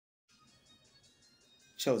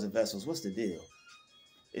Chosen Vessels, what's the deal?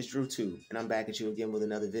 It's Druuill, and I'm back at you again with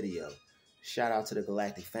another video. Shout out to the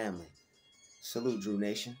Galactic family. Salute, Druuill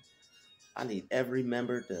Nation. I need every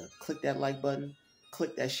member to click that like button,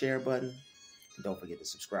 click that share button, and don't forget to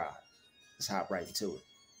subscribe. Let's hop right into it.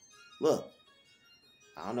 Look,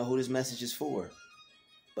 I don't know who this message is for,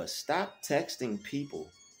 but stop texting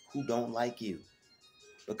people who don't like you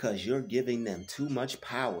because you're giving them too much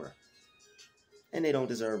power and they don't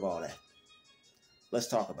deserve all that. Let's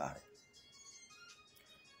talk about it.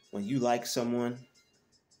 When you like someone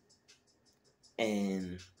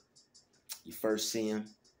and you first see them,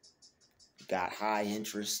 you got high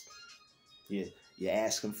interest, you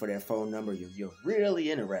ask them for their phone number, you're really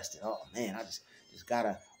interested. Oh man, I just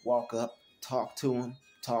gotta walk up, talk to him,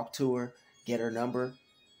 talk to her, get her number.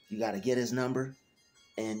 You gotta get his number,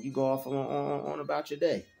 and you go off on about your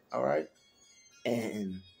day. All right.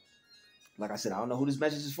 And like I said, I don't know who this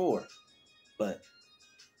message is for, but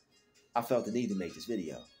I felt the need to make this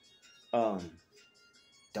video.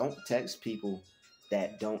 Don't text people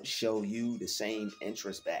that don't show you the same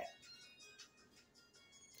interest back.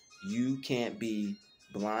 You can't be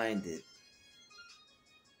blinded.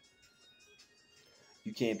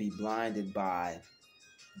 You can't be blinded by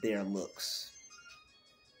their looks.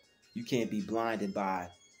 You can't be blinded by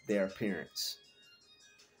their appearance.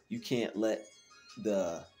 You can't let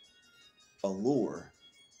the allure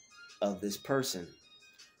of this person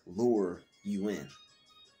lure you in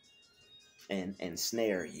and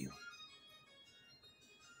snare you. You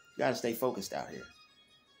gotta stay focused out here.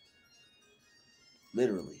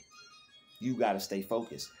 Literally, you gotta stay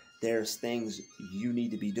focused. There's things you need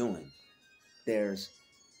to be doing. There's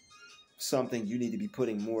something you need to be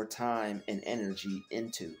putting more time and energy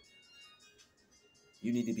into.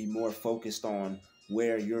 You need to be more focused on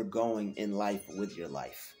where you're going in life with your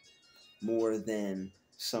life, more than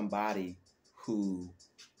somebody who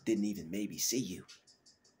didn't even maybe see you.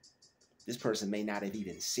 This person may not have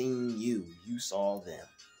even seen you. You saw them.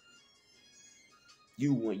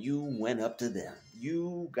 You went up to them.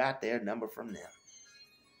 You got their number from them.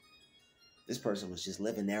 This person was just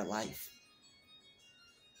living their life.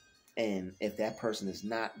 And if that person is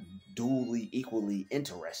not duly, equally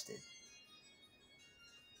interested,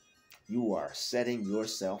 you are setting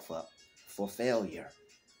yourself up for failure.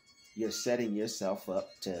 You're setting yourself up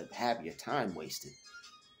to have your time wasted.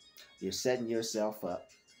 You're setting yourself up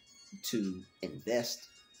to invest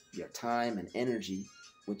your time and energy,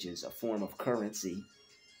 which is a form of currency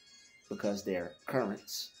because they're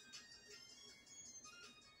currents.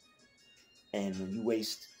 And when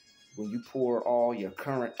you pour all your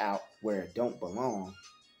current out where it don't belong,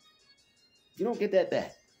 you don't get that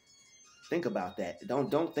back. Think about that.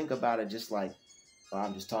 Don't think about it just like, oh,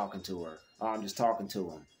 I'm just talking to her. Oh, I'm just talking to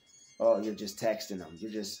him. Oh, you're just texting them. You're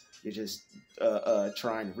just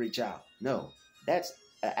trying to reach out. No, that's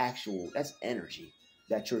that's energy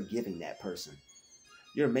that you're giving that person.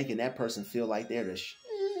 You're making that person feel like they're the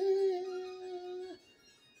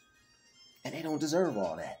and they don't deserve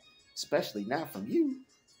all that, especially not from you,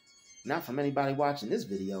 not from anybody watching this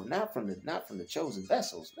video, not from the chosen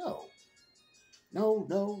vessels. No.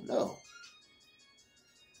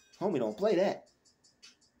 Homie, don't play that.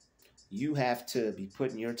 You have to be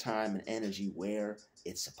putting your time and energy where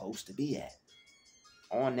it's supposed to be at.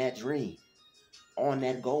 On that dream, on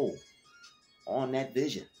that goal, on that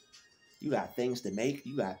vision. You got things to make.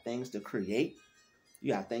 You got things to create.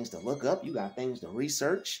 You got things to look up. You got things to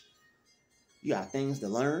research. You got things to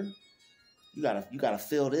learn. You gotta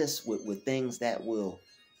fill this with things that will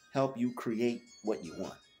help you create what you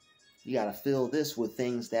want. You gotta fill this with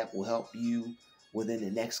things that will help you within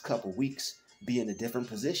the next couple weeks be in a different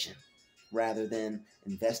position, rather than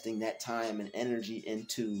investing that time and energy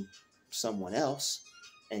into someone else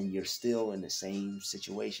and you're still in the same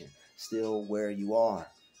situation, still where you are.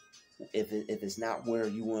 If it's not where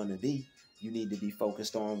you want to be, you need to be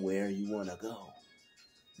focused on where you want to go,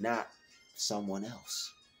 not someone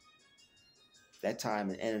else. That time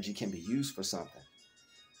and energy can be used for something.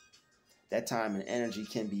 That time and energy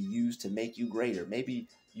can be used to make you greater. Maybe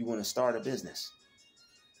you want to start a business.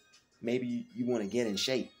 Maybe you want to get in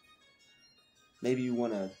shape. Maybe you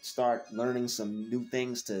want to start learning some new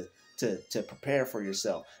things to prepare for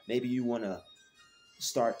yourself. Maybe you want to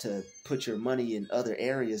start to put your money in other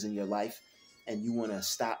areas in your life, and you want to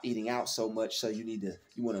stop eating out so much. So you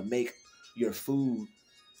want to make your food,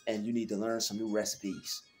 and you need to learn some new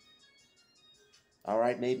recipes. All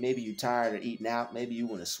right, maybe you're tired of eating out. Maybe you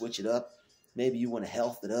want to switch it up. Maybe you want to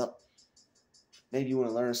health it up. Maybe you want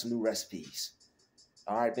to learn some new recipes.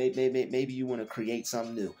 All right, maybe you want to create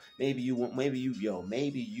something new. Maybe you want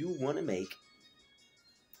to make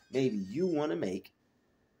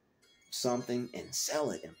something and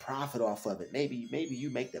sell it and profit off of it. Maybe you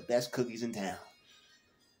make the best cookies in town.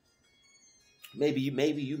 Maybe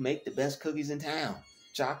you make the best cookies in town.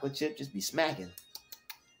 Chocolate chip just be smacking.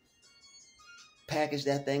 Package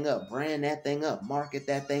that thing up, brand that thing up, market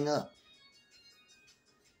that thing up.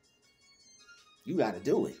 You got to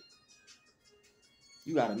do it.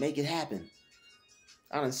 You got to make it happen.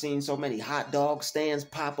 I done seen so many hot dog stands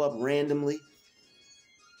pop up randomly.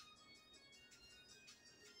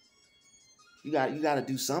 You got to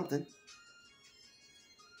do something.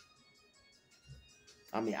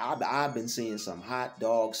 I mean, I've been seeing some hot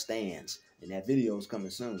dog stands, and that video's coming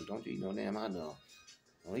soon. Don't you eat no damn hot dog?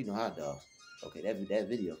 Don't eat no hot dogs. Okay, that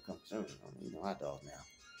video's coming soon. Don't eat no hot dogs now.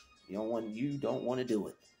 You don't want to do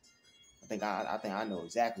it. I think I know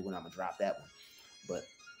exactly when I'm gonna drop that one. But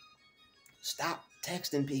stop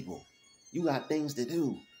texting people. You got things to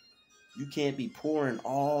do. You can't be pouring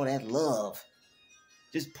all that love.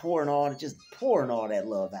 Just pouring all that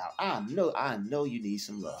love out. I know you need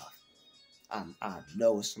some love. I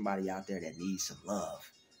know somebody out there that needs some love.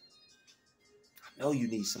 I know you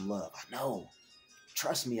need some love. I know.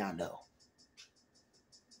 Trust me, I know.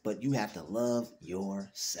 But you have to love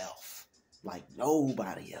yourself like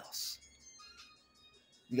nobody else.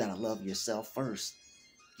 You got to love yourself first.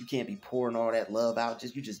 You can't be pouring all that love out.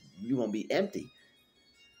 You're going to be empty.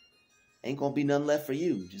 Ain't going to be nothing left for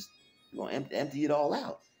you. You're going to empty it all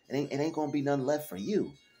out. It ain't going to be nothing left for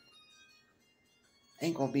you.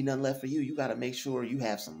 Ain't going to be nothing left for you. You got to make sure you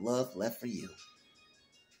have some love left for you.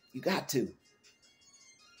 You got to.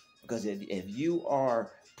 Because if you are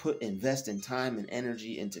investing time and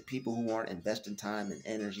energy into people who aren't investing time and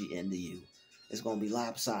energy into you, it's going to be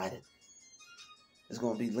lopsided. It's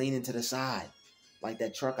going to be leaning to the side. Like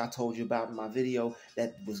that truck I told you about in my video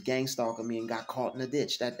that was gang stalking me and got caught in a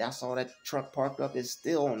ditch. I saw that truck parked up, is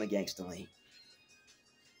still on the gangster lean.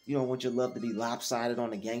 You don't want your love to be lopsided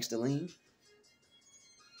on the gangster lean.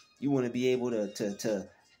 You want to be able to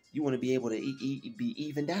be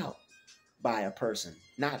evened out by a person,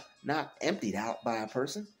 not emptied out by a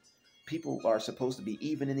person. People are supposed to be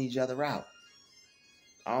evening each other out.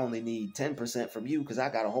 I only need 10% from you because I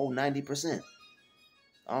got a whole 90%.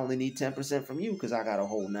 I only need 10% from you because I got a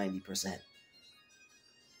whole 90%.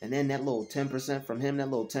 And then that little 10% from him, that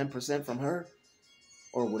little 10% from her,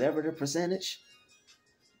 or whatever the percentage,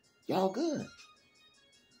 y'all good.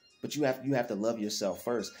 But you have to love yourself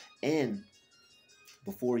first. And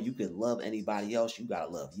before you can love anybody else, you got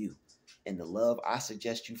to love you. And the love I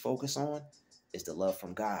suggest you focus on is the love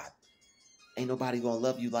from God. Ain't nobody going to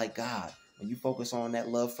love you like God. When you focus on that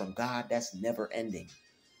love from God, that's never ending.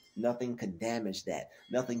 Nothing can damage that.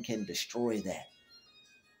 Nothing can destroy that.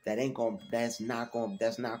 That's not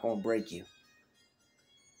going to break you.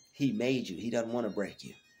 He made you. He doesn't want to break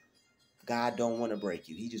you. God don't want to break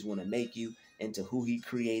you. He just want to make you into who he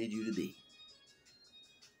created you to be.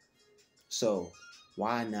 So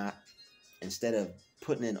why not, instead of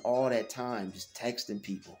putting in all that time just texting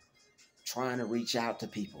people, trying to reach out to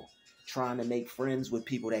people, trying to make friends with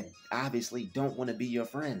people that obviously don't want to be your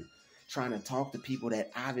friend, trying to talk to people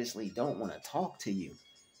that obviously don't want to talk to you.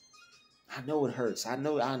 I know it hurts. I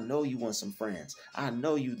know you want some friends. I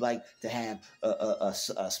know you'd like to have a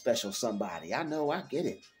special somebody. I know, I get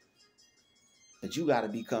it. But you got to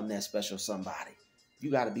become that special somebody. You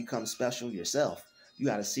got to become special yourself. You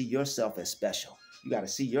got to see yourself as special. You got to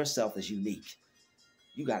see yourself as unique.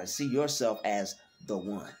 You got to see yourself as the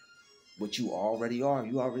one, which you already are.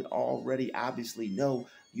 You already obviously know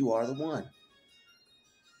you are the one.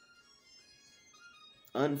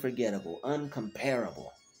 Unforgettable, uncomparable,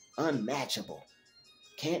 unmatchable.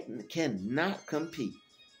 Cannot compete.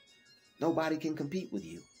 Nobody can compete with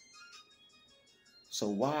you. So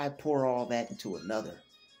why pour all that into another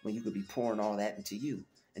when you could be pouring all that into you,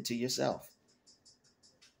 into yourself?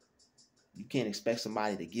 You can't expect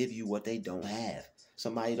somebody to give you what they don't have.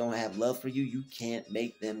 Somebody don't have love for you, you can't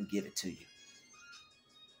make them give it to you.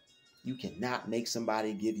 You cannot make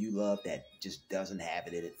somebody give you love that just doesn't have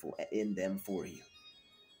it in them for you.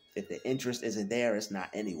 If the interest isn't there, it's not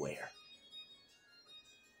anywhere.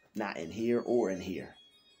 Not in here or in here.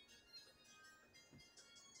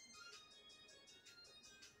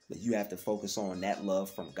 But you have to focus on that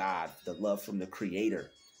love from God, the love from the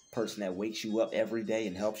Creator, person that wakes you up every day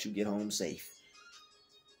and helps you get home safe.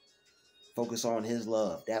 Focus on his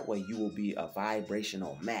love. That way you will be a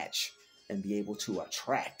vibrational match and be able to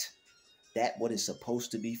attract that what is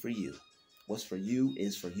supposed to be for you. What's for you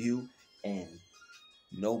is for you, and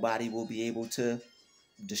nobody will be able to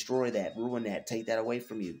destroy that, ruin that, take that away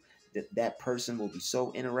from you. That person will be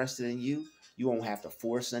so interested in you, you won't have to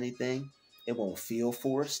force anything. It won't feel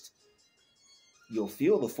forced. You'll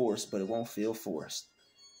feel the force, but it won't feel forced.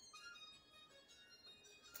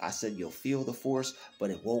 I said you'll feel the force, but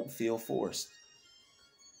it won't feel forced.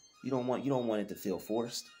 You don't want it to feel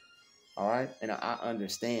forced. All right? And I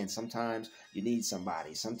understand sometimes you need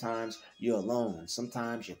somebody. Sometimes you're alone.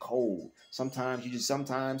 Sometimes you're cold. Sometimes you just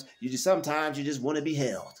want to be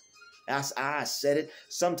held. I said it.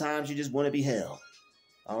 Sometimes you just want to be held.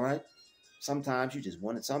 All right? Sometimes you just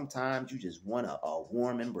want a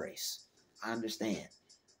warm embrace. I understand.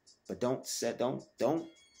 But don't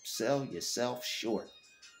sell yourself short.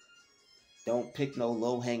 Don't pick no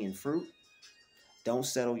low-hanging fruit. Don't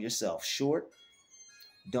settle yourself short.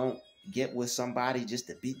 Don't get with somebody just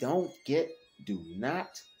to be. Do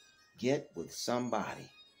not get with somebody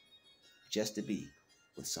just to be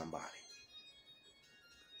with somebody.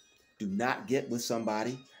 Do not get with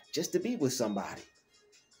somebody just to be with somebody.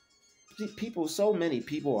 So many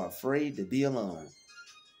people are afraid to be alone,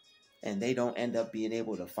 and they don't end up being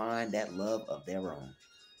able to find that love of their own.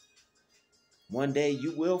 One day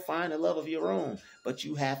you will find a love of your own, but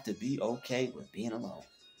you have to be okay with being alone.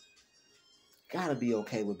 Gotta be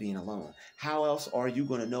okay with being alone. How else are you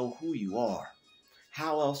going to know who you are?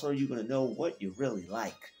 How else are you going to know what you really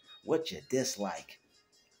like, what you dislike,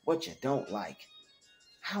 what you don't like?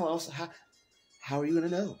 How are you going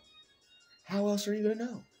to know? How else are you going to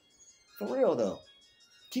know? For real, though.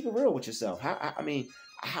 Keep it real with yourself.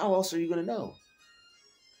 How else are you going to know?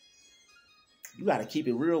 You got to keep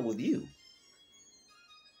it real with you.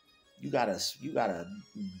 You gotta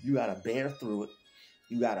bear through it.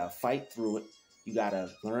 You gotta fight through it. You gotta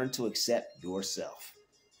learn to accept yourself.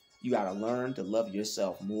 You gotta learn to love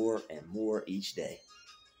yourself more and more each day.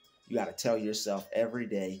 You gotta tell yourself every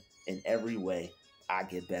day, in every way, I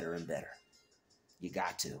get better and better. You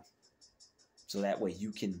got to. So that way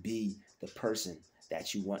you can be the person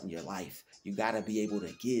that you want in your life. You gotta be able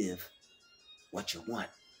to give what you want.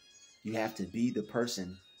 You have to be the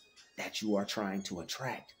person that you are trying to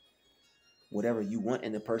attract. Whatever you want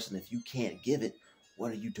in the person, if you can't give it,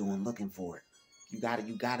 what are you doing looking for it? You gotta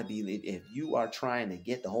be, if you are trying to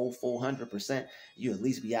get the whole full 100%, you at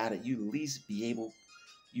least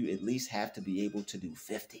have to be able to do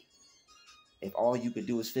 50. If all you could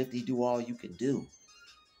do is 50, do all you can do.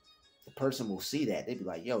 The person will see that. They'd be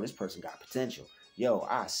like, yo, this person got potential. Yo,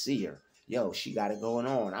 I see her. Yo, she got it going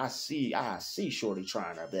on. I see Shorty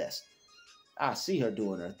trying her best. I see her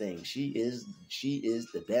doing her thing. She is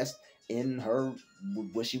the best in her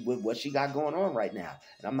what she got going on right now.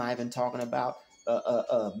 And I'm not even talking about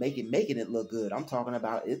making it look good. I'm talking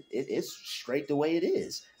about it's straight the way it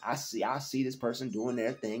is. I see this person doing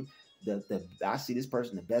their thing. I see this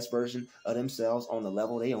person the best version of themselves on the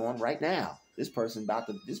level they on right now. This person got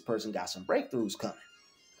some breakthroughs coming.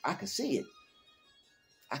 I can see it.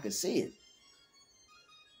 I can see it.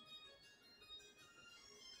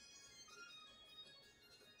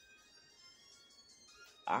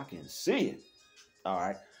 I can see it. All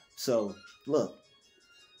right. So look,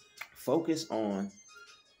 focus on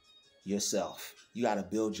yourself. You got to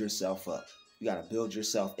build yourself up. You got to build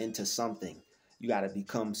yourself into something. You got to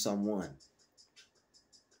become someone.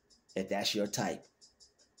 If that's your type,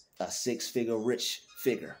 a 6-figure rich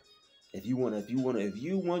figure. If you want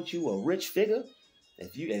you a rich figure,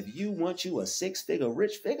 if you want you a 6-figure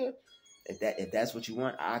rich figure, if that's what you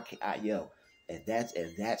want, if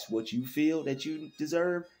that's what you feel that you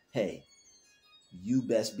deserve, hey, you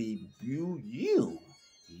best be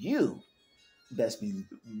best be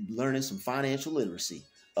learning some financial literacy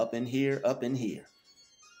up in here.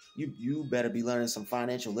 You better be learning some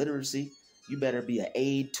financial literacy. You better be an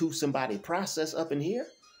aid to somebody process up in here.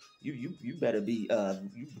 You better be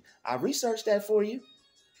I researched that for you.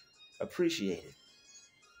 Appreciate it.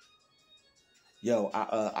 Yo,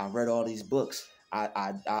 I read all these books.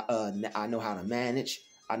 I know how to manage.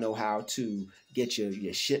 I know how to get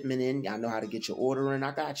your shipment in. I know how to get your order in.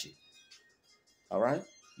 I got you. All right.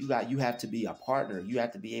 You have to be a partner. You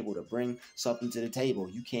have to be able to bring something to the table.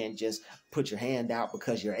 You can't just put your hand out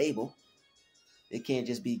because you're able. It can't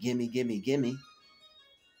just be gimme, gimme, gimme.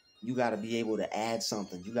 You got to be able to add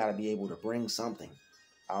something. You got to be able to bring something.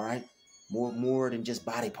 All right. More than just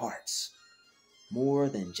body parts. More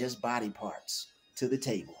than just body parts to the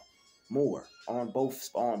table. More on both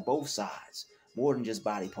sides. More than just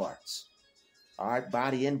body parts. All right,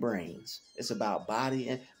 body and brains. It's about body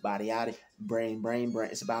and brain.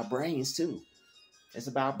 It's about brains too. It's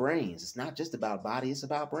about brains. It's not just about body. It's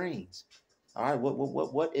about brains. All right,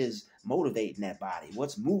 what is motivating that body?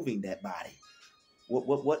 What's moving that body?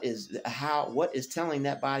 What is telling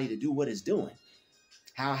that body to do what it's doing?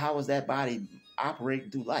 How is that body operating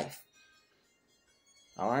through life?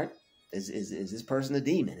 All right, is this person a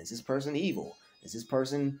demon? Is this person evil? Is this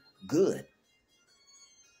person good?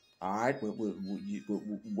 All right.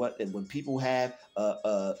 When people have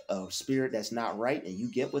a spirit that's not right, and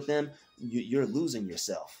you get with them, you're losing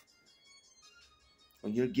yourself.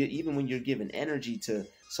 Even when you're giving energy to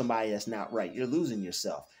somebody that's not right, you're losing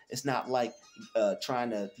yourself. It's not like trying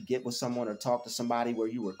to get with someone or talk to somebody where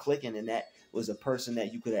you were clicking and that was a person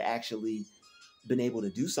that you could have actually been able to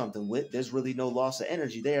do something with. There's really no loss of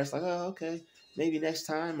energy there. It's like, oh, okay, maybe next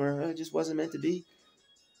time, or it just wasn't meant to be.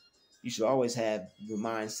 You should always have the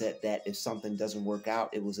mindset that if something doesn't work out,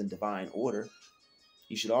 it was in divine order.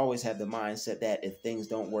 You should always have the mindset that if things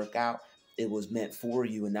don't work out, it was meant for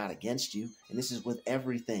you and not against you. And this is with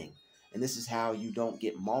everything. And this is how you don't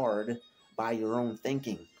get marred by your own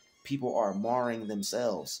thinking. People are marring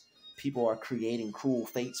themselves. People are creating cruel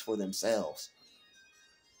fates for themselves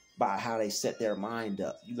by how they set their mind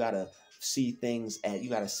up. You got to see you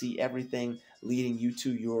got to see everything leading you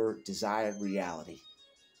to your desired reality.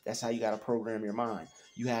 That's how you got to program your mind.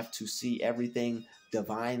 You have to see everything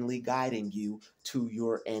divinely guiding you to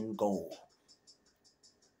your end goal.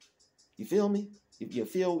 You feel me?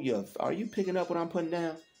 Are you picking up what I'm putting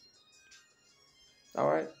down? All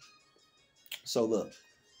right. So look,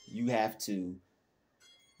 you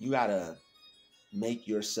gotta make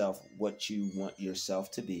yourself what you want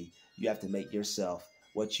yourself to be. You have to make yourself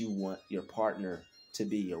what you want your partner to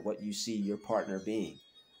be, or what you see your partner being.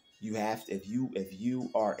 You have to, if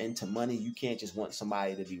you are into money, you can't just want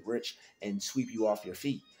somebody to be rich and sweep you off your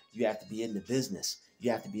feet. You have to be into business.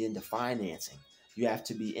 You have to be into financing. You have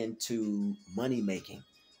to be into money making.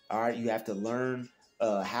 All right. You have to learn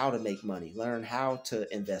how to make money, learn how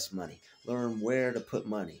to invest money, learn where to put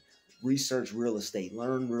money, research real estate,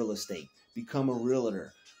 learn real estate, become a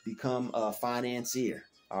realtor, become a financier.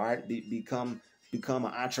 All right. Become an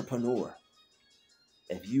entrepreneur.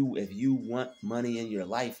 If you want money in your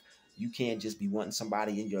life, you can't just be wanting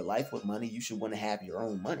somebody in your life with money. You should want to have your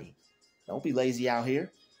own money. Don't be lazy out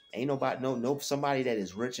here. Ain't nobody, somebody that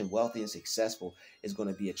is rich and wealthy and successful is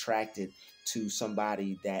going to be attracted to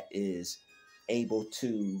somebody that is able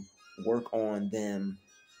to work on them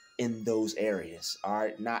in those areas. All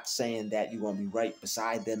right. Not saying that you're going to be right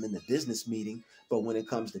beside them in the business meeting, but when it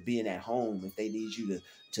comes to being at home, if they need you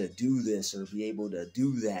to do this or be able to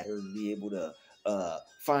do that, or be able to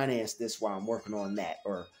finance this while I'm working on that,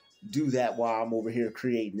 or do that while I'm over here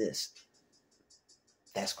creating this,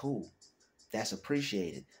 that's cool. That's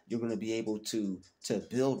appreciated. You're going to be able to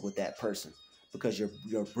build with that person because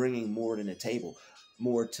you're bringing more to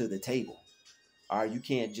the table. All right, you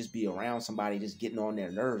can't just be around somebody just getting on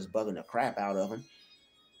their nerves, bugging the crap out of them.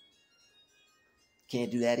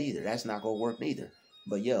 Can't do that either. That's not going to work neither.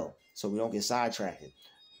 But so we don't get sidetracked.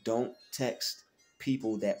 Don't text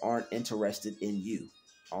people that aren't interested in you.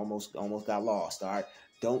 Almost got lost. All right.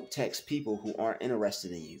 Don't text people who aren't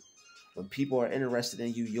interested in you. When people are interested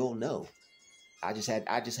in you, you'll know. I just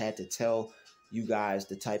had to tell you guys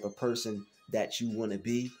the type of person that you want to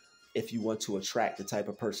be if you want to attract the type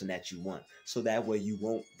of person that you want. So that way you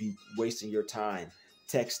won't be wasting your time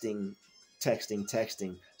texting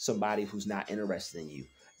somebody who's not interested in you.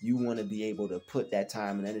 You want to be able to put that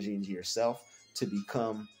time and energy into yourself to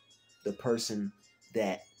become the person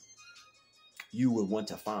that you would want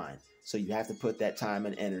to find. So you have to put that time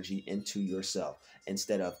and energy into yourself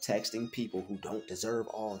instead of texting people who don't deserve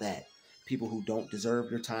all that. People who don't deserve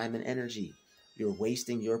your time and energy. You're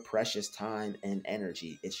wasting your precious time and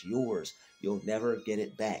energy. It's yours. You'll never get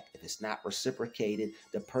it back. If it's not reciprocated,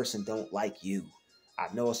 the person don't like you. I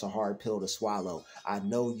know it's a hard pill to swallow. I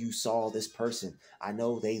know you saw this person. I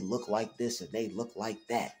know they look like this and they look like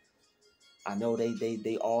that. I know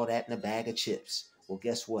they all that in a bag of chips. Well,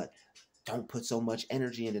 guess what? Don't put so much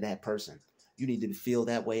energy into that person. You need to feel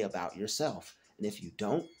that way about yourself. And if you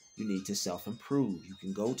don't, you need to self-improve. You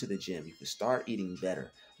can go to the gym. You can start eating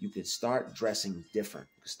better. You can start dressing different.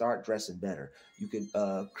 You can start dressing better. You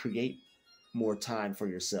can create more time for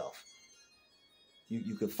yourself.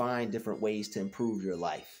 You can find different ways to improve your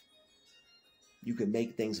life. You can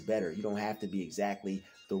make things better. You don't have to be exactly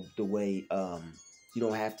the way you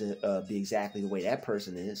don't have to be exactly the way that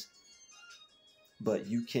person is. But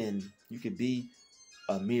you can be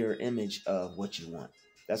a mirror image of what you want.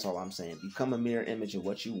 That's all I'm saying. Become a mirror image of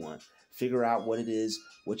what you want. Figure out what it is,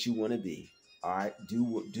 what you want to be. All right. Do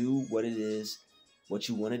what it is, what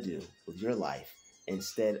you want to do with your life,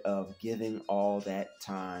 instead of giving all that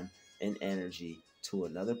time and energy to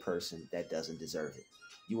another person that doesn't deserve it.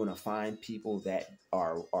 You want to find people that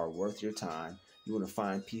are worth your time. You want to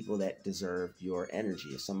find people that deserve your energy.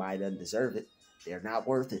 If somebody doesn't deserve it, they're not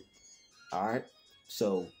worth it. All right.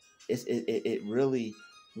 So it really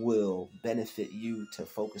will benefit you to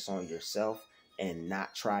focus on yourself and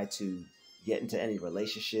not try to get into any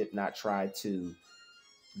relationship, not try to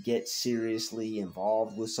get seriously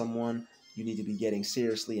involved with someone, you need to be getting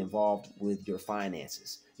seriously involved with your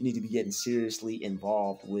finances. You need to be getting seriously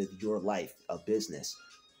involved with your life, a business.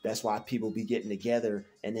 That's why people be getting together,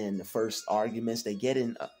 and then the first arguments they get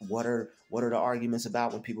in, what are the arguments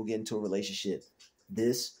about when people get into a relationship?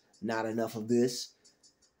 This, not enough of this.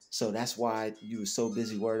 So that's why you were so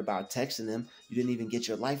busy worried about texting them, you didn't even get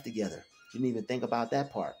your life together. You didn't even think about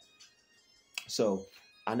that part. So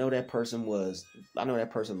I know that person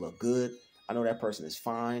looked good. I know that person is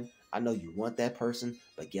fine. I know you want that person,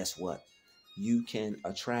 but guess what? You can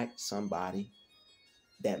attract somebody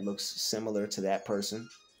that looks similar to that person,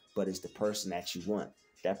 but it's the person that you want.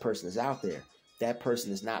 That person is out there. That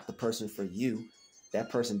person is not the person for you. That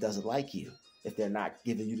person doesn't like you. If they're not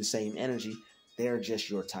giving you the same energy, they're just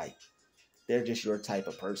your type. They're just your type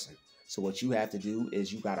of person. So what you have to do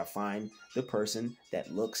is you got to find the person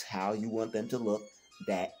that looks how you want them to look.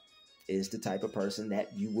 That is the type of person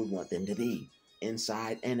that you would want them to be,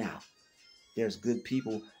 inside and out. There's good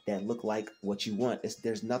people that look like what you want.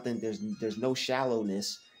 There's no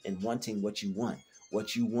shallowness in wanting what you want.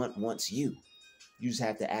 What you want wants you. You just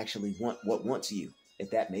have to actually want what wants you, if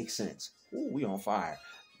that makes sense. Ooh, we on fire.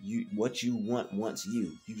 What you want wants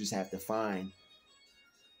you. You just have to find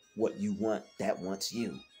what you want that wants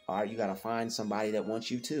you. All right, you got to find somebody that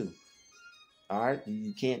wants you too. All right,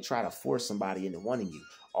 you can't try to force somebody into wanting you.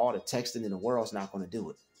 All the texting in the world is not going to do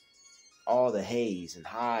it. All the heys and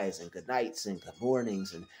highs and good nights and good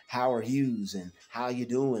mornings and how are yous and how you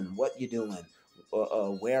doing, what you doing,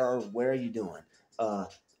 where are you doing?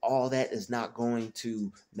 All that is not going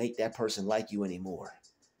to make that person like you anymore.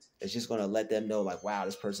 It's just going to let them know, like, wow,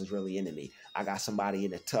 this person's really into me. I got somebody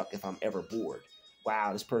in the tuck if I'm ever bored.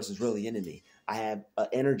 Wow, this person's really into me. I have an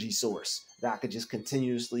energy source that I could just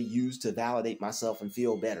continuously use to validate myself and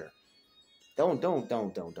feel better. Don't do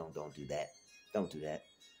that. Don't do that.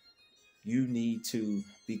 You need to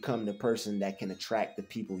become the person that can attract the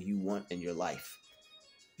people you want in your life.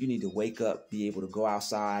 You need to wake up, be able to go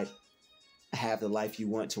outside, have the life you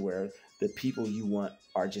want to where the people you want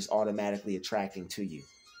are just automatically attracting to you.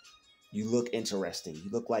 You look interesting.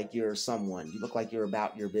 You look like you're someone. You look like you're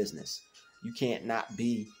about your business. You can't not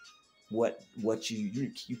be what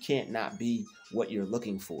you can't not be what you're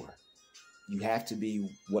looking for. You have to be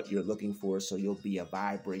what you're looking for, so you'll be a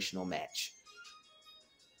vibrational match.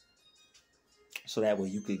 So that way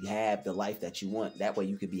you could have the life that you want. That way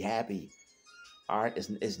you could be happy. All right,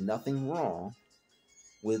 there's nothing wrong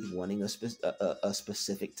with wanting a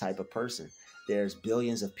specific type of person. There's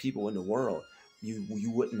billions of people in the world.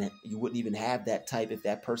 You wouldn't even have that type if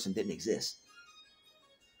that person didn't exist.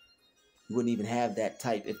 You wouldn't even have that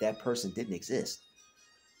type if that person didn't exist.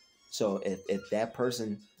 So if that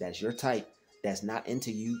person that's your type that's not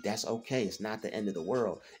into you, that's okay. It's not the end of the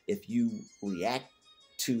world. If you react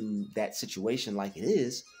to that situation like it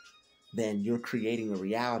is, then you're creating a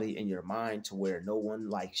reality in your mind to where no one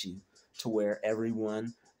likes you, to where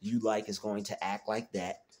everyone you like is going to act like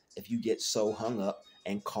that. If you get so hung up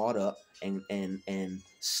and caught up and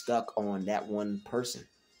stuck on that one person,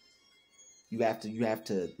 you have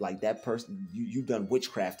to like that person. You've done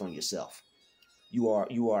witchcraft on yourself. You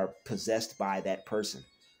are possessed by that person,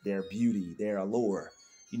 their beauty, their allure.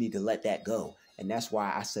 You need to let that go. And that's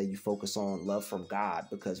why I say you focus on love from God,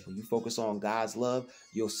 because when you focus on God's love,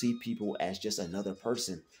 you'll see people as just another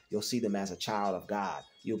person. You'll see them as a child of God.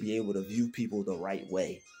 You'll be able to view people the right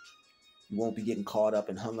way. You won't be getting caught up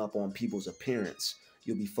and hung up on people's appearance.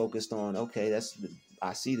 You'll be focused on, okay,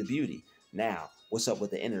 I see the beauty. Now, what's up with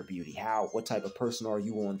the inner beauty? What type of person are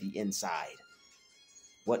you on the inside?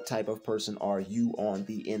 What type of person are you on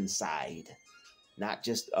the inside? Not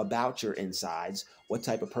just about your insides. What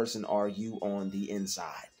type of person are you on the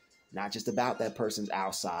inside? Not just about that person's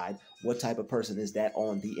outside. What type of person is that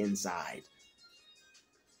on the inside?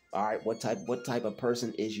 All right, what type of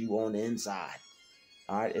person is you on the inside?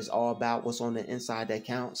 All right, it's all about what's on the inside that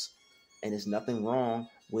counts. And there's nothing wrong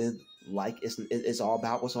with it's all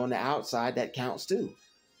about what's on the outside that counts too.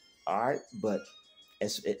 All right, but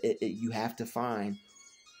you have to find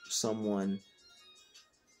someone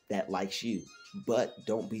that likes you. But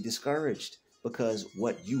don't be discouraged, because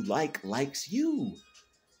what you likes you.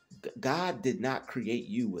 God did not create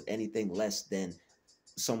you with anything less than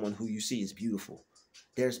someone who you see is beautiful.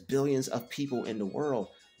 There's billions of people in the world.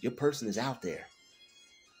 Your person is out there.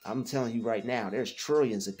 I'm telling you right now, there's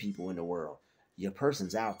trillions of people in the world. Your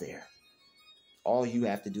person's out there. All you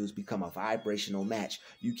have to do is become a vibrational match.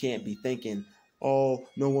 You can't be thinking, oh,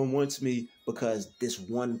 no one wants me, because this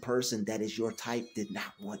one person that is your type did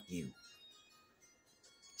not want you.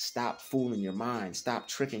 Stop fooling your mind. Stop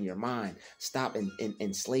tricking your mind. Stop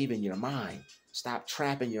enslaving your mind. Stop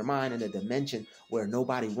trapping your mind in a dimension where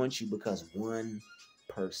nobody wants you because one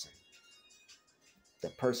person, the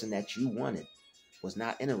person that you wanted, was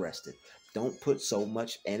not interested. Don't put so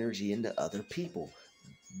much energy into other people.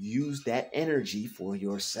 Use that energy for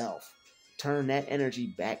yourself. Turn that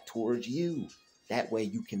energy back towards you. That way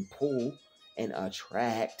you can pull and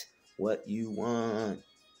attract what you want.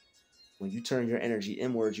 When you turn your energy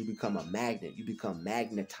inwards, you become a magnet. You become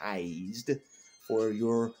magnetized for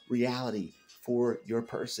your reality, for your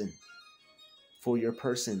person, for your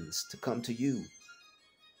persons to come to you.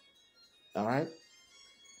 All right?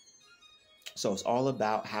 So it's all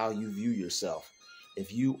about how you view yourself.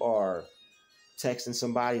 If you are texting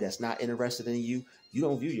somebody that's not interested in you, you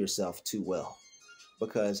don't view yourself too well,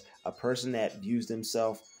 because a person that views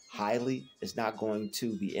themselves highly is not going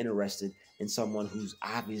to be interested in someone who's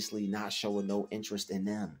obviously not showing no interest in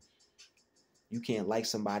them. You can't like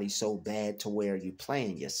somebody so bad to where you're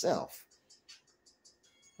playing yourself.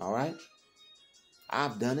 All right?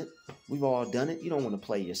 I've done it. We've all done it. You don't want to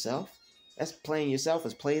play yourself. That's playing yourself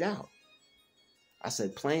is played out. I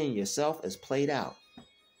said playing yourself is played out.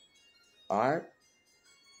 All right?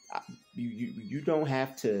 You don't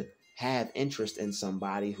have to have interest in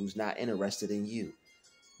somebody who's not interested in you.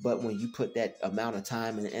 But when you put that amount of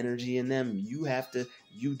time and energy in them, you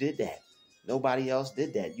did that. Nobody else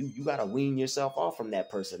did that. You got to wean yourself off from that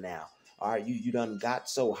person now. All right, you done got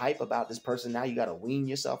so hype about this person. Now you got to wean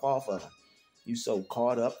yourself off of them. You so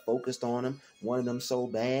caught up, focused on them, wanted them so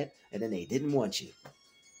bad, and then they didn't want you.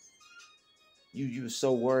 You were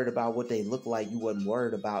so worried about what they look like, you wasn't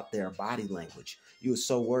worried about their body language. You were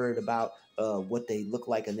so worried about what they look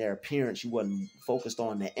like in their appearance, you wasn't focused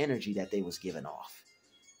on the energy that they was giving off.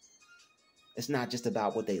 It's not just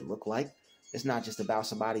about what they look like. It's not just about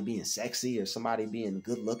somebody being sexy or somebody being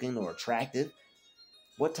good looking or attractive.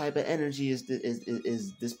 What type of energy is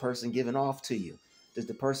this person giving off to you? Does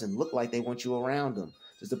the person look like they want you around them?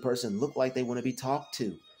 Does the person look like they want to be talked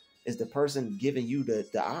to? Is the person giving you the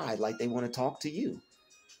eye like they want to talk to you?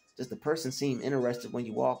 Does the person seem interested when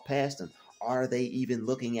you walk past them? Are they even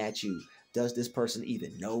looking at you? Does this person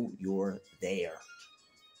even know you're there?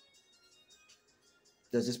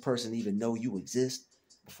 Does this person even know you exist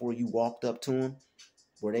before you walked up to them?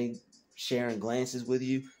 Were they sharing glances with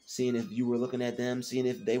you, seeing if you were looking at them, seeing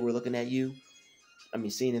if they were looking at you?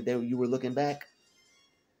 Seeing if you were looking back?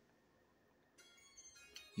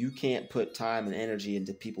 You can't put time and energy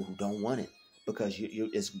into people who don't want it, because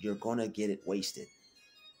you're going to get it wasted.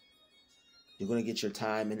 You're going to get your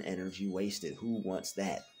time and energy wasted. Who wants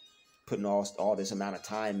that? Putting all this amount of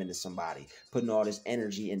time into somebody, putting all this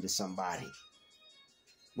energy into somebody,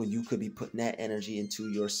 when you could be putting that energy into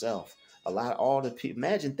yourself.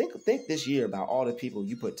 Imagine, think this year about all the people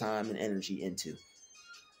you put time and energy into.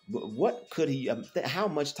 How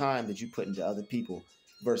much time did you put into other people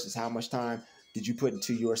versus how much time did you put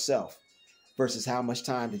into yourself versus how much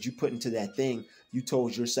time did you put into that thing you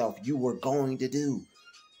told yourself you were going to do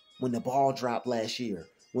when the ball dropped last year?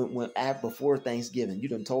 Before Thanksgiving, you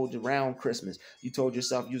done told around Christmas, you told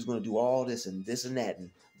yourself you was going to do all this and that, and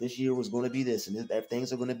this year was going to be this, and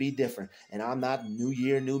things are going to be different, and I'm not new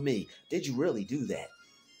year, new me. Did you really do that?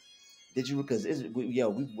 Did you? Because we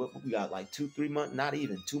got like 2-3 months, not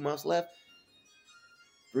even 2 months left,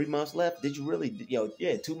 3 months left. Did you really?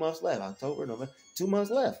 2 months left. October, November, 2 months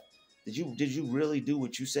left. Did you really do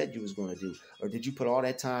what you said you was going to do, or did you put all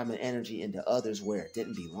that time and energy into others where it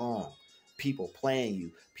didn't belong? People playing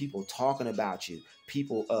you, people talking about you,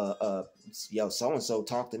 people, so and so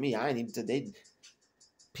talked to me. I ain't even.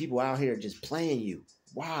 People out here just playing you.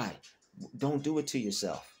 Why? Don't do it to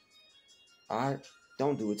yourself. All right,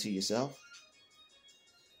 don't do it to yourself.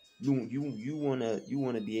 You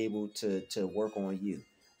wanna be able to work on you.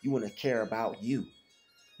 You want to care about you.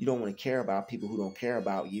 You don't want to care about people who don't care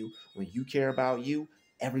about you. When you care about you,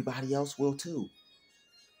 everybody else will too.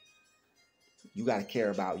 You got to care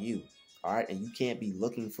about you. All right. And you can't be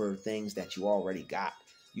looking for things that you already got.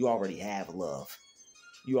 You already have love.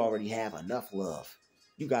 You already have enough love.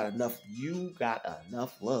 You got enough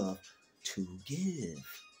love to give.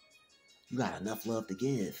 You got enough love to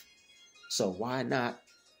give. So why not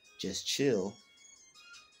just chill,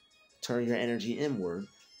 turn your energy inward,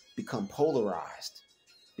 become polarized,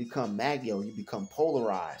 become you become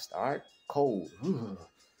polarized. All right. Cold.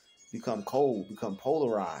 Become cold, become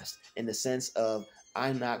polarized in the sense of,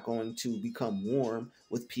 I'm not going to become warm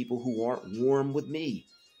with people who aren't warm with me.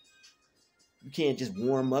 You can't just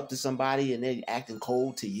warm up to somebody and they're acting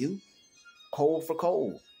cold to you. Cold for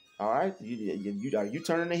cold. All right. Are you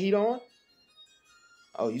turning the heat on?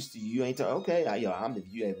 Oh, you ain't okay.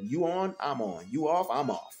 Yo, you on, I'm on. You off, I'm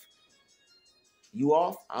off. You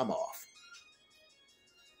off, I'm off.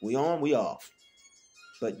 We on, we off.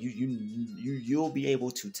 But you'll be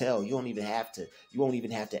able to tell. You won't even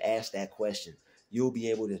have to ask that question. You'll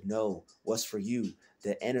be able to know what's for you,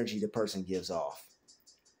 the energy the person gives off,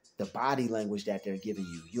 the body language that they're giving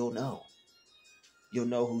you. You'll know. You'll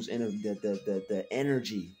know who's in the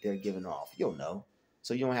energy they're giving off. You'll know.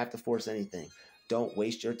 So you don't have to force anything. Don't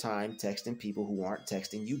waste your time texting people who aren't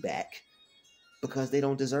texting you back, because they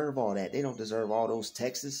don't deserve all that. They don't deserve all those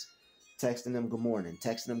texts. Texting them good morning,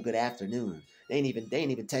 texting them good afternoon. They ain't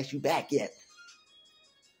even text you back yet.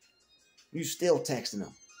 You still texting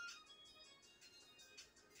them.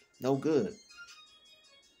 No good.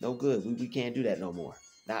 No good. We can't do that no more.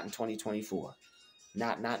 Not in 2024.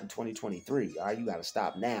 Not in 2023. All right, you got to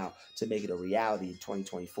stop now to make it a reality in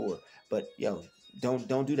 2024. But yo,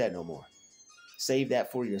 don't do that no more. Save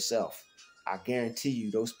that for yourself. I guarantee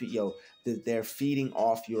you, they're feeding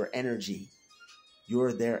off your energy.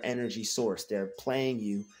 You're their energy source. They're playing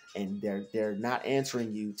you, and they're not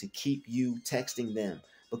answering you to keep you texting them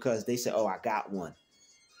because they say, "Oh, I got one."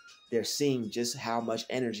 They're seeing just how much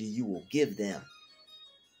energy you will give them,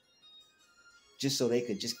 just so they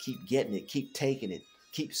could just keep getting it, keep taking it,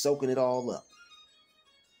 keep soaking it all up,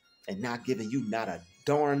 and not giving you not a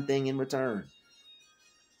darn thing in return.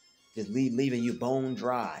 Just leaving you bone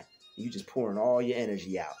dry. You just pouring all your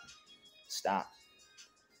energy out. Stop.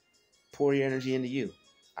 Pour your energy into you.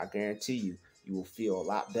 I guarantee you, you will feel a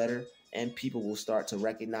lot better, and people will start to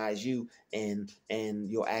recognize you, and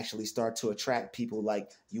you'll actually start to attract people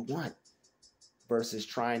like you want, versus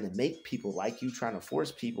trying to make people like you, trying to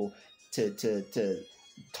force people to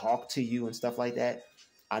talk to you and stuff like that.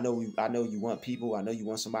 I know you want people. I know you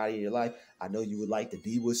want somebody in your life. I know you would like to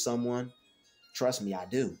be with someone. Trust me, I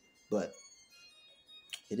do. But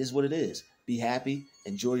it is what it is. Be happy.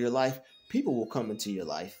 Enjoy your life. People will come into your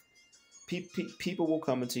life. People will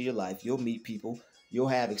come into your life. You'll meet people. You'll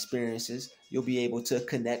have experiences. You'll be able to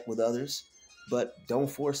connect with others. But don't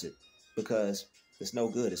force it, because it's no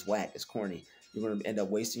good. It's whack. It's corny. You're going to end up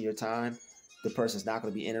wasting your time. The person's not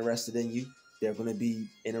going to be interested in you. They're going to be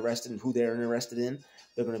interested in who they're interested in.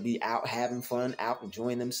 They're going to be out having fun, out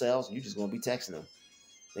enjoying themselves. And you're just going to be texting them.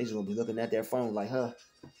 They're just going to be looking at their phone like,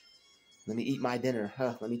 let me eat my dinner.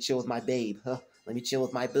 Let me chill with my babe. Let me chill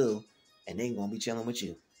with my boo. And they ain't going to be chilling with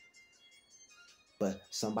you. But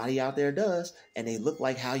somebody out there does, and they look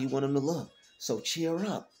like how you want them to look. So cheer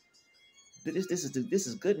up. This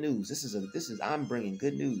is good news. I'm bringing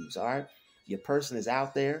good news. All right, your person is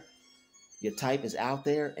out there, your type is out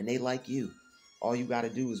there, and they like you. All you got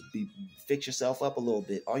to do is fix yourself up a little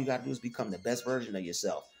bit. All you got to do is become the best version of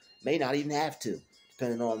yourself. May not even have to,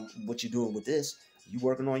 depending on what you're doing with this. You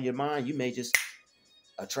working on your mind, you may just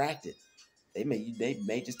attract it. They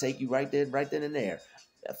may just take you right then and there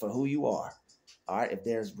for who you are. All right, if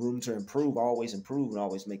there's room to improve and always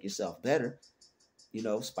make yourself better.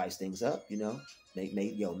 Spice things up. Make it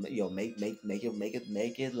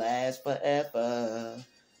last forever.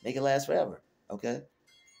 Make it last forever. Okay.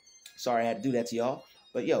 Sorry I had to do that to y'all,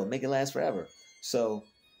 but make it last forever. So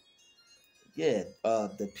yeah,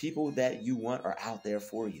 the people that you want are out there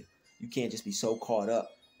for you. You can't just be so caught up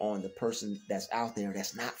on the person that's out there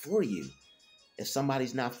that's not for you. If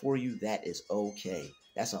somebody's not for you, that is okay.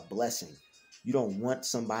 That's a blessing. You don't want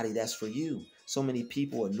somebody that's for you. So many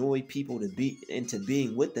people annoy people to be into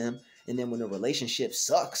being with them, and then when the relationship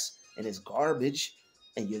sucks and it's garbage,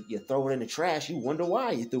 and you throw it in the trash, you wonder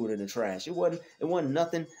why you threw it in the trash. It wasn't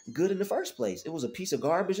nothing good in the first place. It was a piece of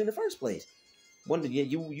garbage in the first place. You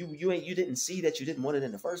didn't see that you didn't want it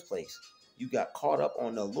in the first place. You got caught up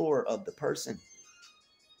on the allure of the person.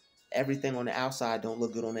 Everything on the outside don't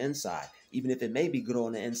look good on the inside. Even if it may be good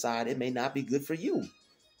on the inside, it may not be good for you.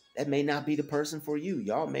 That may not be the person for you.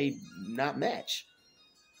 Y'all may not match.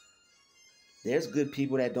 There's good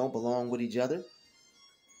people that don't belong with each other.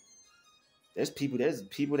 There's people that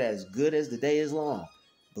as good as the day is long.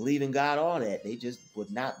 Believe in God, all that. They just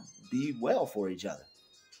would not be well for each other.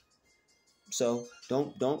 So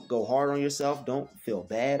don't go hard on yourself. Don't feel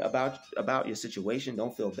bad about your situation.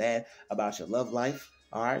 Don't feel bad about your love life.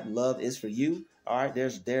 All right, love is for you. All right,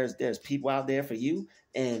 there's people out there for you,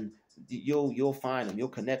 and you'll find them. You'll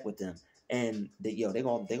connect with them, and they're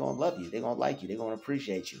gonna love you. They're gonna like you. They're gonna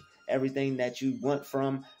appreciate you. Everything that you want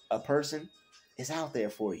from a person is out there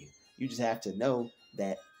for you. You just have to know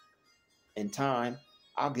that in time,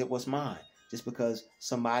 I'll get what's mine. Just because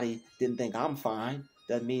somebody didn't think I'm fine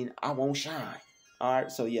doesn't mean I won't shine. All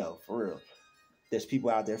right, so for real, there's people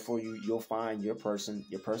out there for you. You'll find your person.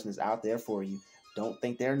 Your person is out there for you. Don't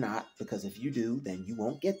think they're not, because if you do, then you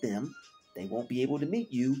won't get them. They won't be able to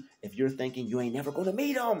meet you if you're thinking you ain't never going to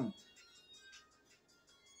meet them.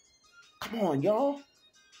 Come on, y'all.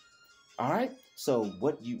 All right. So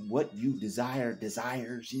what you desire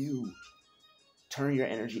desires you. Turn your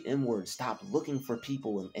energy inward. Stop looking for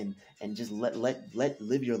people and just let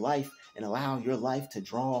live your life and allow your life to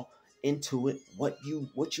draw into it what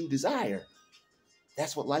you desire.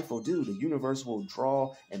 That's what life will do. The universe will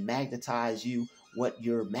draw and magnetize you what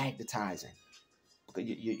you're magnetizing. Because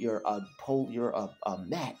you're a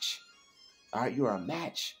match. All right, you're a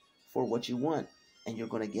match for what you want, and you're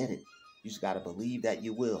gonna get it. You just gotta believe that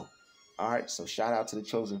you will. All right, so shout out to the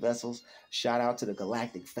chosen vessels. Shout out to the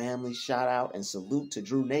galactic family. Shout out and salute to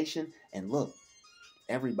Druuill Nation. And look,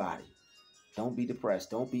 everybody, don't be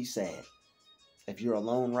depressed. Don't be sad. If you're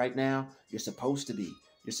alone right now, you're supposed to be.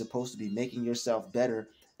 You're supposed to be making yourself better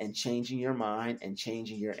and changing your mind and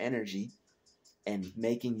changing your energy and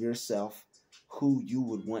making yourself who you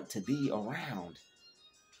would want to be around.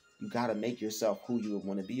 You got to make yourself who you would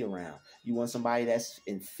want to be around. You want somebody that's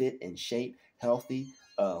in fit and shape, healthy,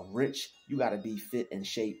 rich. You got to be fit and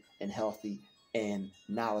shape and healthy and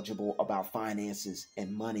knowledgeable about finances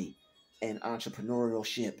and money and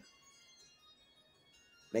entrepreneurship.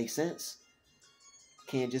 Make sense?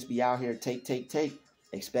 Can't just be out here take,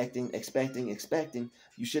 expecting.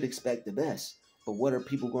 You should expect the best. But what are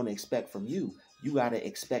people going to expect from you? You got to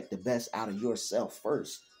expect the best out of yourself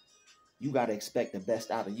first. You got to expect the best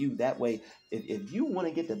out of you. That way, if you want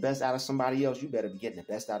to get the best out of somebody else, you better be getting the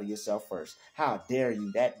best out of yourself first. How dare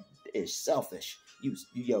you? That is selfish.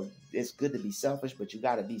 It's good to be selfish, but you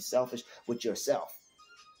got to be selfish with yourself.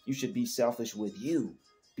 You should be selfish with you.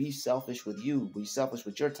 Be selfish with you. Be selfish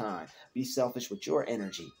with your time. Be selfish with your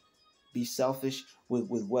energy. Be selfish with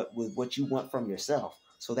what you want from yourself.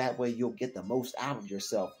 So that way you'll get the most out of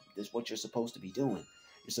yourself. That's what you're supposed to be doing.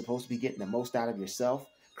 You're supposed to be getting the most out of yourself,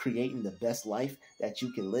 creating the best life that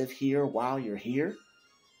you can live here while you're here.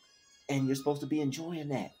 And you're supposed to be enjoying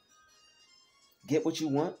that. Get what you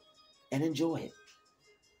want and enjoy it.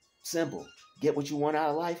 Simple. Get what you want out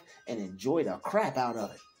of life and enjoy the crap out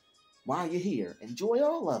of it. While you're here, enjoy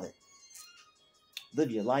all of it.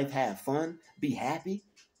 Live your life, have fun, be happy,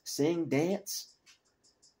 sing, dance.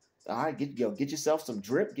 All right, get yourself some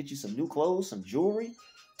drip, get you some new clothes, some jewelry,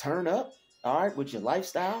 turn up, all right, with your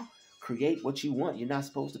lifestyle. Create what you want. You're not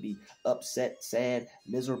supposed to be upset, sad,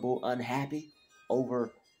 miserable, unhappy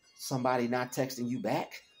over somebody not texting you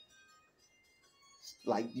back.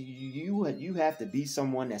 Like you have to be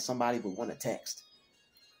someone that somebody would want to text.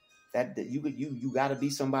 That you got to be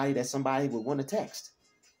somebody that somebody would want to text.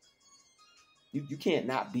 You can't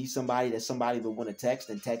not be somebody that somebody would want to text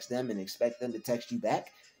and text them and expect them to text you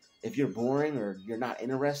back. If you're boring or you're not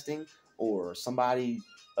interesting or somebody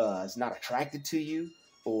is not attracted to you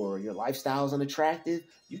or your lifestyle is unattractive,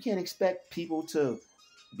 you can't expect people to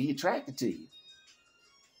be attracted to you.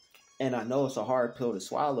 And I know it's a hard pill to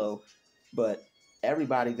swallow, but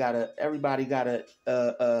everybody gotta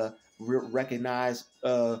recognize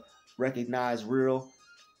real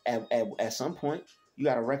at some point. You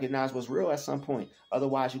got to recognize what's real at some point.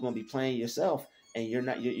 Otherwise, you're going to be playing yourself, and you're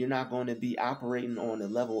not going to be operating on the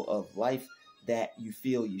level of life that you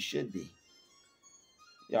feel you should be.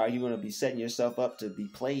 Are you going to be setting yourself up to be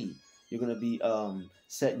played? You're going to be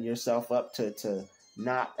setting yourself up to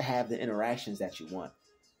not have the interactions that you want.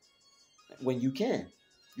 When you can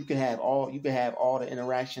have all the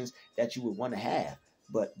interactions that you would want to have,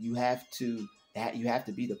 but you have to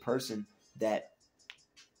be the person that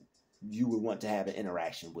you would want to have an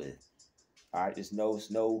interaction with. All right, there's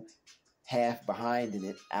no half behind in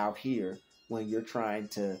it out here when you're trying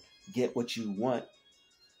to get what you want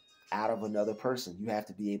out of another person. You have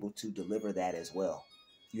to be able to deliver that as well.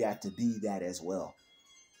 You have to be that as well.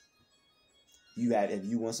 If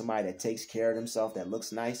you want somebody that takes care of themselves, that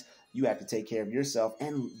looks nice, you have to take care of yourself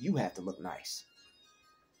and you have to look nice.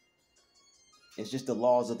 It's just the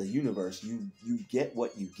laws of the universe. You get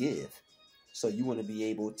what you give. So you want to be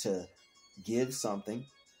able to give something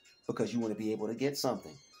because you want to be able to get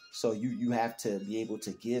something. So you have to be able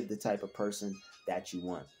to give the type of person that you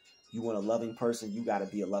want. You want a loving person, you got to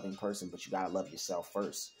be a loving person, but you got to love yourself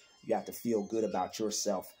first. You have to feel good about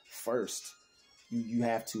yourself first. You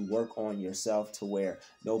have to work on yourself to where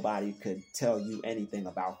nobody could tell you anything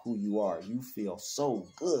about who you are. You feel so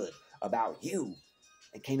good about you.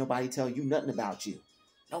 And can't nobody tell you nothing about you.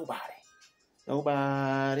 Nobody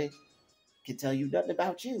can tell you nothing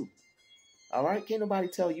about you. All right? Can't nobody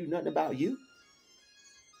tell you nothing about you.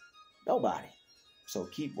 Nobody. So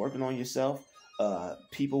keep working on yourself.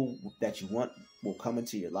 People that you want will come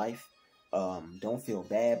into your life. Don't feel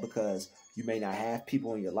bad because you may not have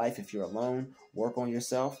people in your life. If you're alone, work on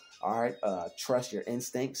yourself. All right. Trust your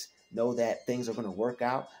instincts. Know that things are going to work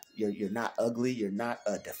out. You're not ugly. You're not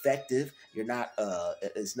defective. You're not.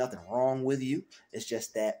 There's nothing wrong with you. It's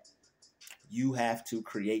just that you have to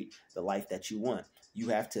create the life that you want. You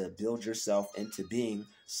have to build yourself into being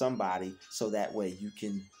somebody so that way you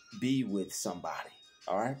can be with somebody.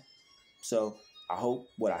 All right. So I hope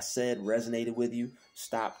what I said resonated with you.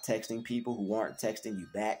 Stop texting people who aren't texting you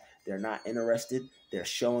back. They're not interested. They're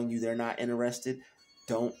showing you they're not interested.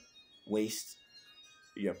 Don't waste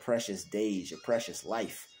your precious days, your precious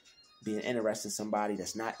life being interested in somebody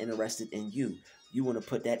that's not interested in you. You want to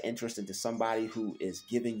put that interest into somebody who is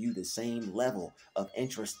giving you the same level of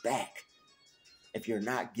interest back. If you're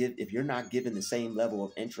not giving the same level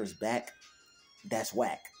of interest back, that's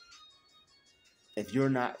whack. If you are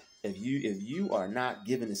not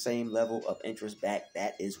giving the same level of interest back,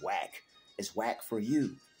 that is whack. It's whack for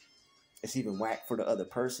you. It's even whack for the other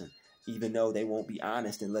person, even though they won't be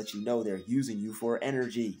honest and let you know they're using you for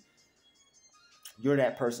energy. You're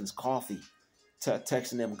that person's coffee,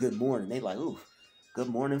 texting them good morning. They like, ooh, good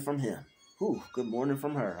morning from him. Ooh, good morning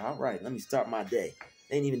from her. All right, let me start my day.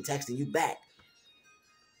 They ain't even texting you back.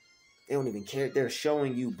 They don't even care. They're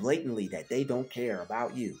showing you blatantly that they don't care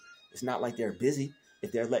about you. It's not like they're busy.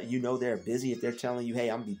 If they're letting you know they're busy, if they're telling you,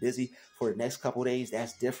 hey, I'm going to be busy for the next couple of days,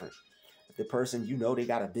 that's different. If the person, you know, they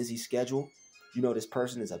got a busy schedule, you know, this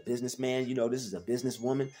person is a businessman, you know, this is a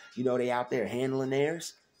businesswoman, you know, they out there handling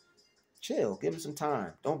theirs, chill, give them some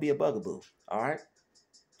time. Don't be a bugaboo. All right.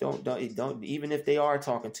 Don't, even if they are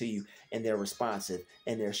talking to you and they're responsive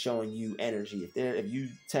and they're showing you energy, if you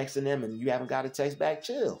texting them and you haven't got a text back,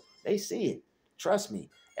 chill. They see it. Trust me.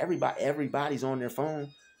 Everybody's on their phone.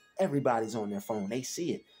 Everybody's on their phone. They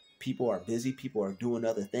see it. People are busy. People are doing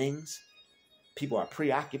other things. People are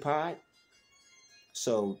preoccupied.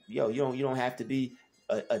 So, you don't have to be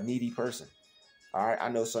a needy person. All right. I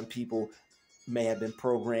know some people may have been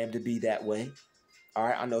programmed to be that way. All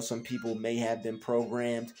right. I know some people may have been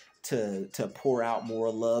programmed to pour out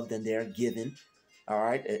more love than they're given. All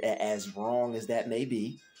right. As wrong as that may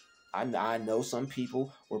be. I know some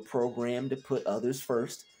people were programmed to put others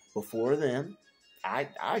first before them. I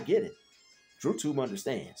get it. Druuill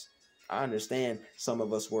understands. I understand some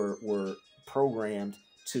of us were programmed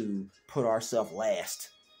to put ourselves last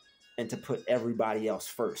and to put everybody else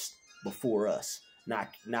first before us,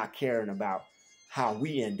 not caring about how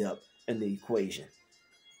we end up in the equation.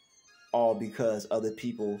 All because other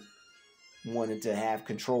people wanted to have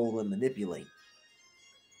control and manipulate.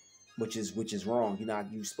 Which is wrong.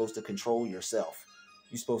 You're supposed to control yourself.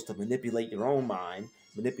 You're supposed to manipulate your own mind,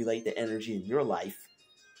 manipulate the energy in your life,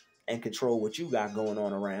 and control what you got going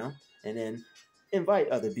on around, and then invite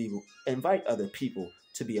other people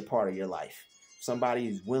to be a part of your life. Somebody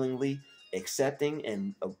who's willingly accepting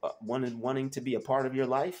and wanting to be a part of your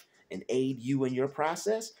life and aid you in your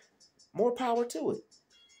process, more power to it.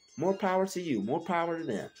 More power to you. More power to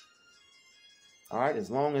them. All right, as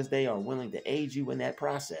long as they are willing to aid you in that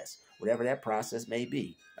process, whatever that process may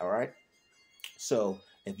be. All right. So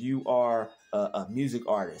if you are a music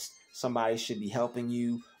artist, somebody should be helping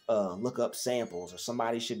you look up samples, or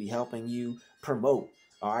somebody should be helping you promote.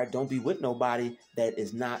 All right. Don't be with nobody that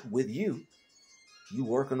is not with you. You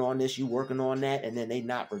working on this, you working on that, and then they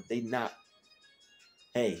not.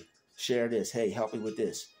 Hey, share this. Hey, help me with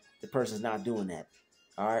this. The person's not doing that.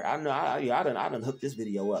 All right, I know. I done hooked this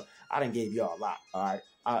video up. I done gave y'all a lot. All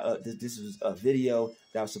right, this was a video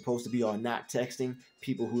that was supposed to be on not texting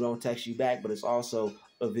people who don't text you back, but it's also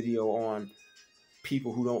a video on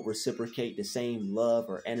people who don't reciprocate the same love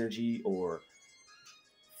or energy or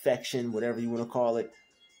affection, whatever you want to call it.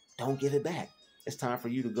 Don't give it back. It's time for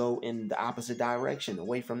you to go in the opposite direction,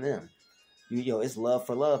 away from them. It's love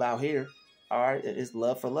for love out here. All right, it's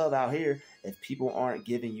love for love out here. If people aren't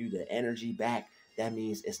giving you the energy back, that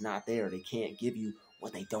means it's not there. They can't give you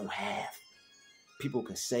what they don't have. People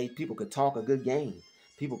could talk a good game.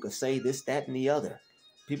 People could say this, that, and the other.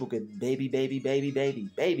 People could baby. They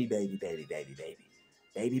could baby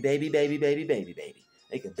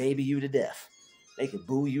you to death. They could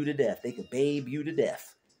boo you to death. They could babe you to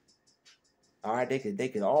death. All right, they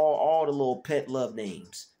could all the little pet love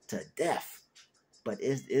names to death. But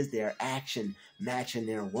is their action matching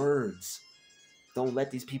their words? Don't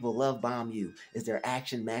let these people love bomb you. Is their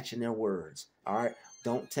action matching their words? All right.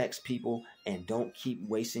 Don't text people and don't keep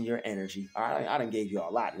wasting your energy. All right. I done gave you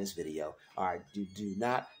a lot in this video. All right. Do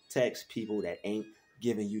not text people that ain't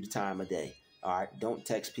giving you the time of day. All right. Don't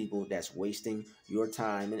text people that's wasting your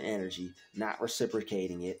time and energy, not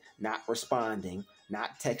reciprocating it, not responding,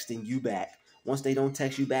 not texting you back. Once they don't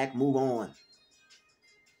text you back, move on.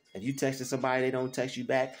 If you texted somebody, they don't text you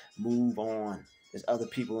back, move on. There's other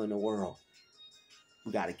people in the world.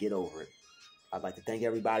 We got to get over it. I'd like to thank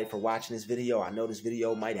everybody for watching this video. I know this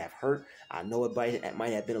video might have hurt. I know it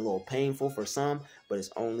might have been a little painful for some, but it's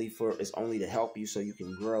only to help you so you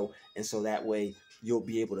can grow, and so that way you'll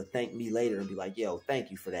be able to thank me later and be like, yo,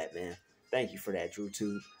 thank you for that, man. Thank you for that,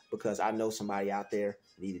 Druuill, because I know somebody out there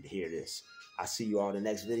needed to hear this. I'll see you all in the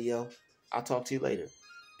next video. I'll talk to you later.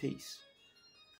 Peace.